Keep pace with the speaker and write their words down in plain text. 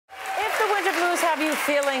Blues have you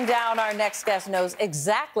feeling down. Our next guest knows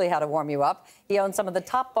exactly how to warm you up. He owns some of the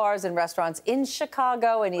top bars and restaurants in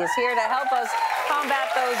Chicago, and he is here to help us combat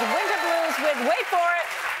those winter blues with, wait for it,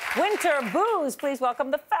 winter booze. Please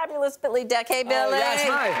welcome the fabulous Billy Dec. Hey, Billy. Yes,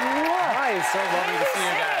 hi. Hi, it's so lovely to see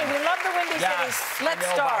you again. We love the Windy Cities. Let's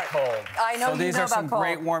start. I know you know about cold. So these are some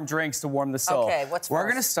great warm drinks to warm the soul. Okay, what's first? We're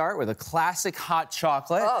going to start with a classic hot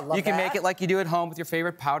chocolate. Oh, love You can that. make it like you do at home with your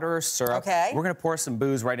favorite powder or syrup. Okay. We're going to pour some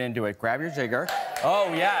booze right into it. Grab your jigger.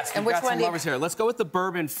 Oh, yes. And We've which got one some do you... lovers here. Let's go with the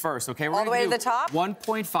bourbon first, okay? We're All the way to the top?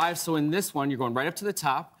 1.5. So in this one, you're going right up to the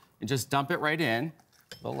top and just dump it right in.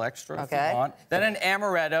 A little extra if you want. Then an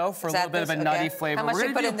amaretto for a little bit of a nutty flavor. How much We're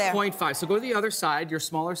you put going in to there? do 0.5. So go to the other side, your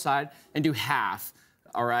smaller side, and do half.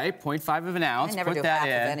 All right, 0.5 of an ounce. I never put do that half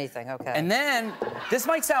in. of anything, okay. And then, this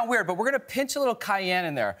might sound weird, but we're gonna pinch a little cayenne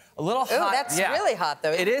in there. A little hot. Ooh, that's really hot,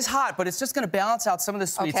 though. It is hot, but it's just gonna balance out some of the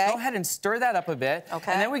sweets. Okay. Go ahead and stir that up a bit.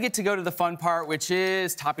 Okay. And then we get to go to the fun part, which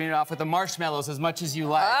is topping it off with the marshmallows as much as you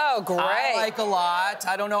like. Oh, great. I like a lot.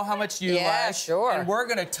 I don't know how much you like. Yeah, sure. And we're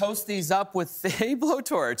gonna toast these up with a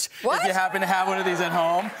blowtorch. What? If you happen to have one of these at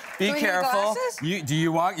home, be Do we need careful. glasses?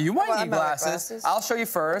 You might need glasses. glasses. I'll show you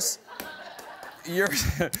first.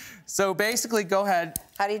 So basically, go ahead.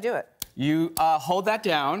 How do you do it? You hold that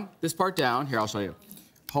down, this part down. Here, I'll show you.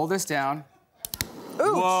 Hold this down.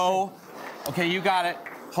 Ooh. Whoa. Okay, you got it.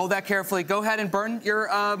 Hold that carefully. Go ahead and burn your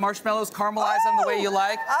marshmallows, caramelize them the way you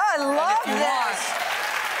like. I love and if you this.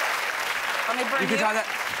 Let me burn you can try that.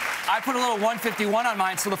 I put a little 151 on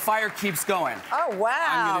mine so the fire keeps going. Oh, wow.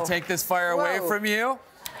 I'm gonna take this fire away from you.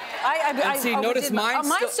 Notice mine's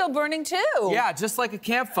still burning too. Yeah, just like a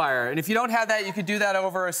campfire. And if you don't have that, you could do that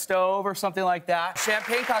over a stove or something like that.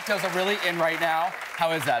 Champagne cocktails are really in right now.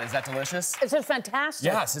 How is that? Is that delicious? It's just fantastic.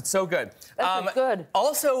 Yes, it's so good. That's good.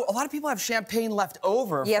 Also, a lot of people have champagne left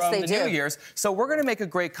over from the New Year's. So we're gonna make a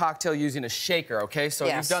great cocktail using a shaker, okay? So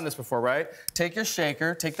you've done this before, right? Take your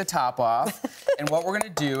shaker, take the top off. And what we're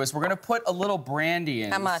gonna do is we're gonna put a little brandy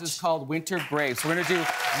in. How much? This is called winter grapes. We're gonna do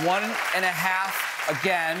 1.5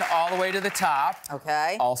 again, all the way to the top.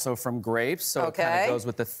 Okay. Also from grapes, so it kind of goes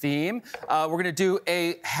with the theme. We're gonna do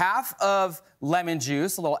a half of lemon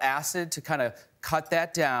juice, a little acid to kind of cut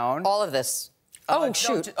that down. All of this. Oh,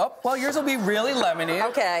 shoot. Well, yours will be really lemony.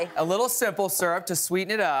 Okay. A little simple syrup to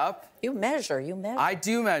sweeten it up. You measure. I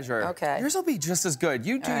do measure. Okay. Yours will be just as good.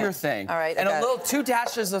 You do your thing. All right. And a little 2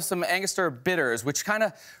 dashes of some Angostura bitters, which kind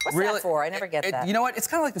of What's that for? I never get that. You know what? It's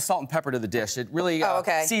kind of like the salt and pepper to the dish. It really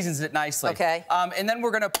seasons it nicely. Okay. And then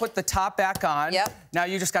we're gonna put the top back on. Yep. Now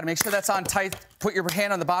you just gotta make sure that's on tight. Put your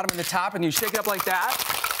hand on the bottom and the top, and you shake it up like that.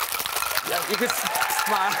 Yeah, you can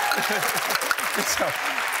smile.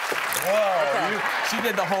 Whoa, she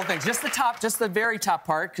did the whole thing. Just the top, just the very top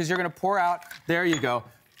part, because you're gonna pour out, there you go.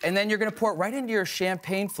 And then you're gonna pour it right into your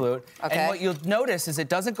champagne flute. Okay. And what you'll notice is it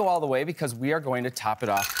doesn't go all the way because we are going to top it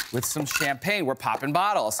off with some champagne. We're popping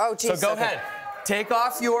bottles. Oh, geez. So go ahead, take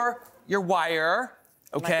off your wire,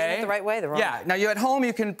 okay? Am I doing it the right way, the wrong way? Yeah, now you at home,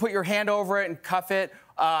 you can put your hand over it and cuff it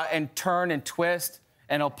and turn and twist,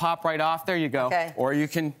 and it'll pop right off. There you go. Okay. Or you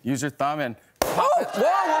can use your thumb and pop it.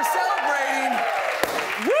 Whoa, we're celebrating.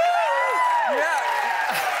 Woo!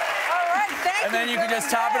 Yeah. All right, thank you. And then you can just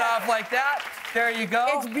top it off like that. There you go.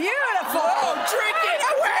 It's beautiful. Whoa, drink it.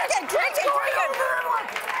 Drink it.